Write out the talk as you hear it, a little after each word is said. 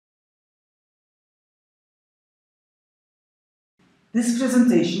This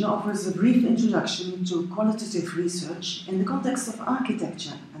presentation offers a brief introduction to qualitative research in the context of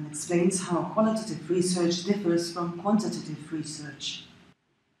architecture and explains how qualitative research differs from quantitative research.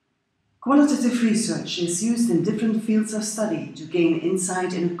 Qualitative research is used in different fields of study to gain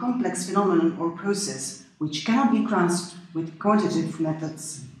insight in a complex phenomenon or process which cannot be grasped with quantitative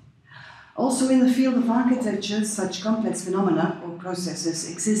methods. Also in the field of architecture, such complex phenomena or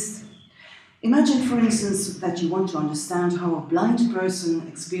processes exist. Imagine, for instance, that you want to understand how a blind person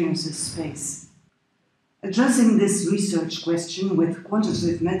experiences space. Addressing this research question with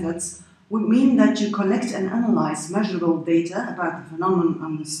quantitative methods would mean that you collect and analyze measurable data about the phenomenon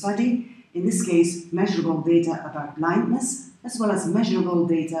under study, in this case, measurable data about blindness, as well as measurable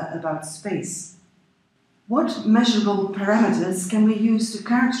data about space. What measurable parameters can we use to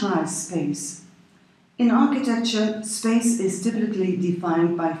characterize space? In architecture, space is typically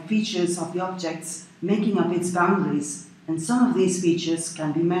defined by features of the objects making up its boundaries, and some of these features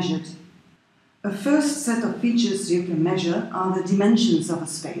can be measured. A first set of features you can measure are the dimensions of a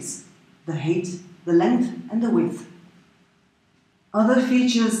space, the height, the length, and the width. Other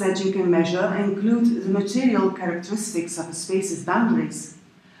features that you can measure include the material characteristics of a space's boundaries.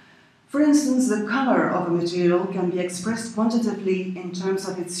 For instance, the color of a material can be expressed quantitatively in terms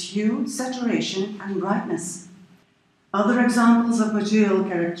of its hue, saturation, and brightness. Other examples of material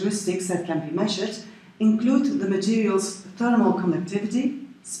characteristics that can be measured include the material's thermal conductivity,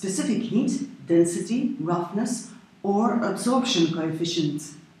 specific heat, density, roughness, or absorption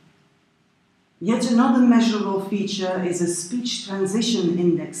coefficient. Yet another measurable feature is a speech transition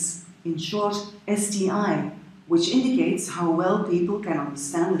index, in short STI, which indicates how well people can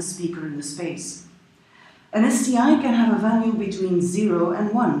understand the speaker in the space. An STI can have a value between 0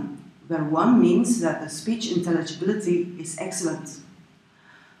 and 1, where 1 means that the speech intelligibility is excellent.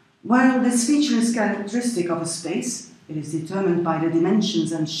 While this feature is characteristic of a space, it is determined by the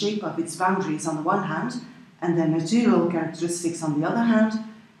dimensions and shape of its boundaries on the one hand, and their material characteristics on the other hand,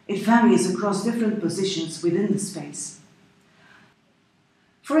 it varies across different positions within the space.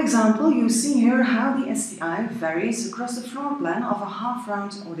 For example, you see here how the STI varies across the floor plan of a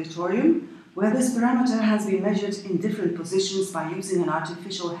half-round auditorium, where this parameter has been measured in different positions by using an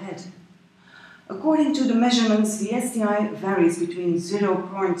artificial head. According to the measurements, the STI varies between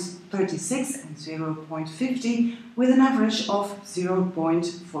 0.36 and 0.50, with an average of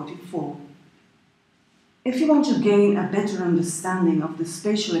 0.44. If you want to gain a better understanding of the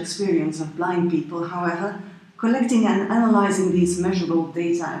spatial experience of blind people, however, collecting and analyzing these measurable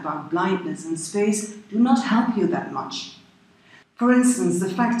data about blindness and space do not help you that much. For instance, the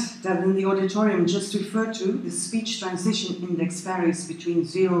fact that in the auditorium just referred to, the speech transition index varies between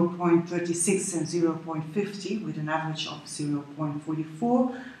 0.36 and 0.50 with an average of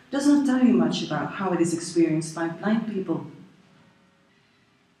 0.44 does not tell you much about how it is experienced by blind people.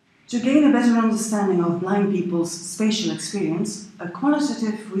 To gain a better understanding of blind people's spatial experience, a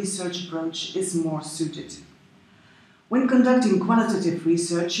qualitative research approach is more suited. When conducting qualitative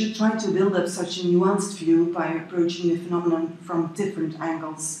research, you try to build up such a nuanced view by approaching the phenomenon from different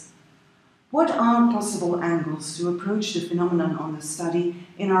angles. What are possible angles to approach the phenomenon on the study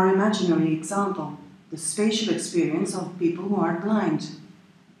in our imaginary example, the spatial experience of people who are blind?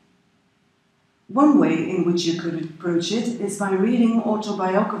 One way in which you could approach it is by reading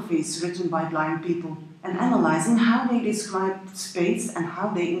autobiographies written by blind people and analyzing how they describe space and how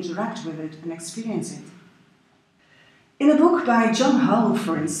they interact with it and experience it. In a book by John Hull,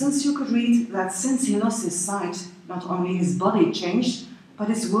 for instance, you could read that since he lost his sight, not only his body changed, but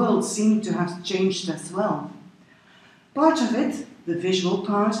his world seemed to have changed as well. Part of it, the visual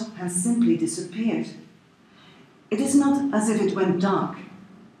part, has simply disappeared. It is not as if it went dark.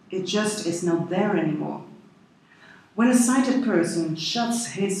 It just is not there anymore. When a sighted person shuts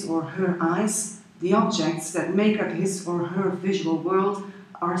his or her eyes, the objects that make up his or her visual world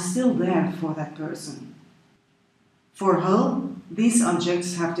are still there for that person. For Hull, these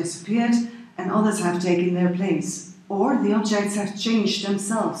objects have disappeared and others have taken their place, or the objects have changed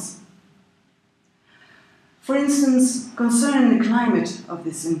themselves. For instance, concerning the climate of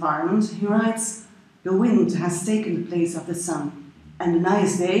this environment, he writes, "The wind has taken the place of the sun, and a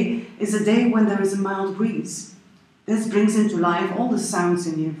nice day is a day when there is a mild breeze. This brings into life all the sounds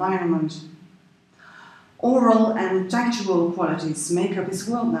in the environment. Oral and tactual qualities make up his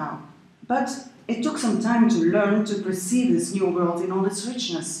world now, but it took some time to learn to perceive this new world in all its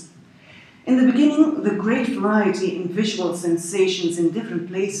richness. In the beginning, the great variety in visual sensations in different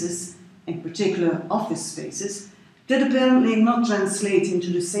places, in particular office spaces, did apparently not translate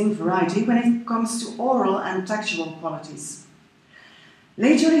into the same variety when it comes to oral and tactual qualities.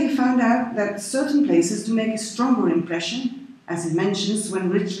 Later he found out that certain places do make a stronger impression as he mentions when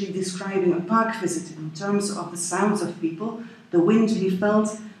richly describing a park visit in terms of the sounds of people, the wind he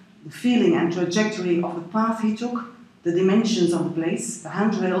felt, the feeling and trajectory of the path he took, the dimensions of the place, the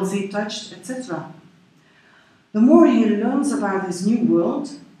handrails he touched, etc. The more he learns about his new world,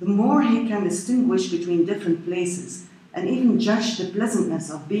 the more he can distinguish between different places and even judge the pleasantness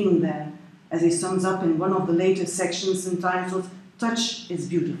of being there, as he sums up in one of the later sections entitled "Touch is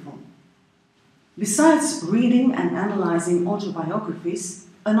Beautiful." Besides reading and analyzing autobiographies,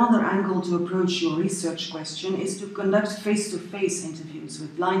 another angle to approach your research question is to conduct face-to-face interviews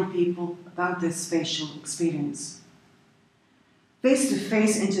with blind people about their spatial experience.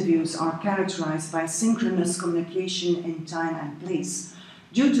 Face-to-face interviews are characterized by synchronous communication in time and place,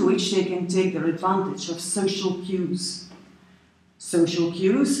 due to which they can take their advantage of social cues. Social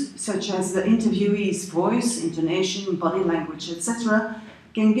cues, such as the interviewee's voice, intonation, body language, etc.,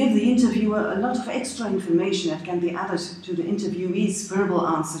 can give the interviewer a lot of extra information that can be added to the interviewee's verbal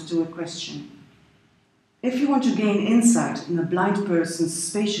answer to a question. If you want to gain insight in a blind person's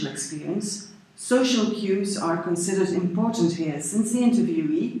spatial experience, social cues are considered important here, since the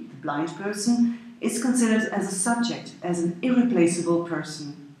interviewee, the blind person, is considered as a subject, as an irreplaceable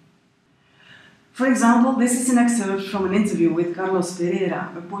person. For example, this is an excerpt from an interview with Carlos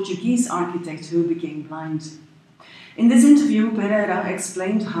Pereira, a Portuguese architect who became blind. In this interview, Pereira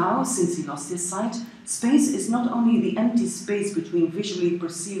explained how, since he lost his sight, space is not only the empty space between visually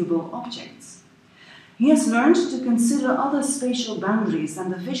perceivable objects. He has learned to consider other spatial boundaries than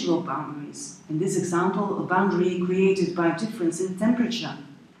the visual boundaries. In this example, a boundary created by difference in temperature.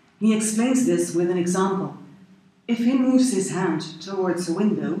 He explains this with an example. If he moves his hand towards a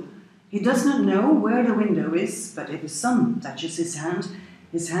window, he does not know where the window is, but if the sun touches his hand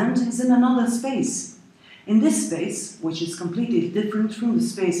is in another space. In this space, which is completely different from the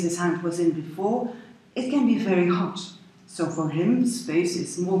space his hand was in before, it can be very hot. So for him, space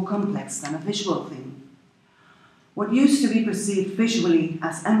is more complex than a visual thing. What used to be perceived visually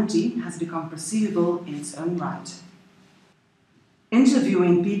as empty has become perceivable in its own right.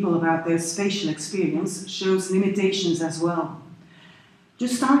 Interviewing people about their spatial experience shows limitations as well. To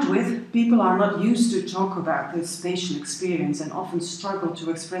start with, people are not used to talk about their spatial experience and often struggle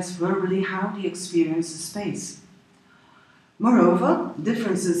to express verbally how they experience the space. Moreover,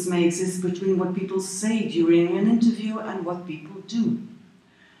 differences may exist between what people say during an interview and what people do.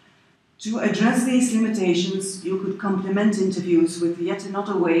 To address these limitations, you could complement interviews with yet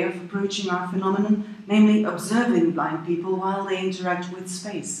another way of approaching our phenomenon, namely observing blind people while they interact with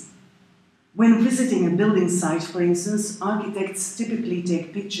space. When visiting a building site, for instance, architects typically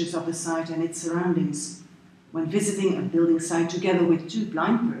take pictures of the site and its surroundings. When visiting a building site together with two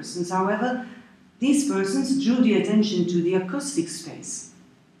blind persons, however, these persons drew the attention to the acoustic space.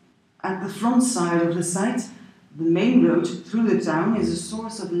 At the front side of the site, the main road through the town is a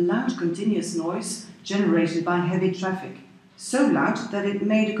source of loud continuous noise generated by heavy traffic, so loud that it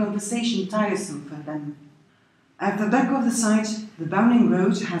made a conversation tiresome for them. At the back of the site, the bounding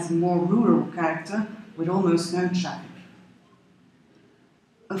road has a more rural character with almost no traffic.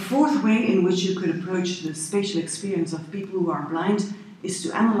 A fourth way in which you could approach the spatial experience of people who are blind is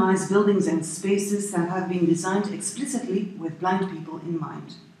to analyze buildings and spaces that have been designed explicitly with blind people in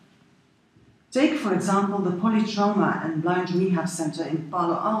mind. Take, for example, the Polytrauma and Blind Rehab Center in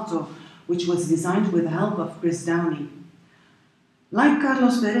Palo Alto, which was designed with the help of Chris Downey. Like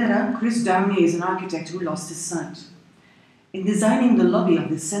Carlos Pereira, Chris Downey is an architect who lost his sight. In designing the lobby of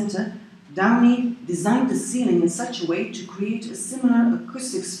this center, Downey designed the ceiling in such a way to create a similar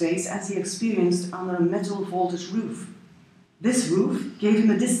acoustic space as he experienced under a metal vaulted roof. This roof gave him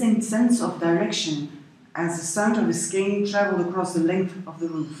a distinct sense of direction as the sound of his cane traveled across the length of the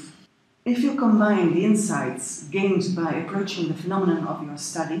roof. If you combine the insights gained by approaching the phenomenon of your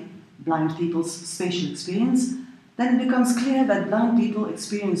study, blind people's spatial experience, then it becomes clear that blind people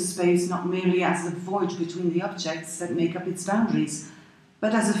experience space not merely as the void between the objects that make up its boundaries,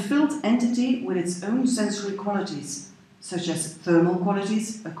 but as a filled entity with its own sensory qualities, such as thermal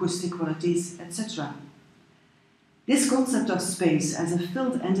qualities, acoustic qualities, etc. This concept of space as a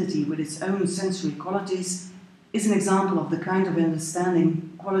filled entity with its own sensory qualities is an example of the kind of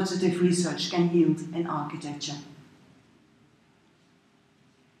understanding qualitative research can yield in architecture.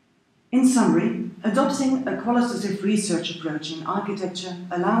 In summary, adopting a qualitative research approach in architecture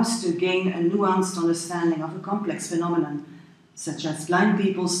allows to gain a nuanced understanding of a complex phenomenon, such as blind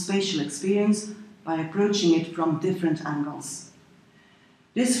people's spatial experience, by approaching it from different angles.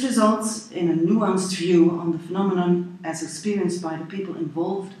 This results in a nuanced view on the phenomenon as experienced by the people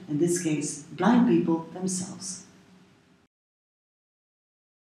involved, in this case, blind people themselves.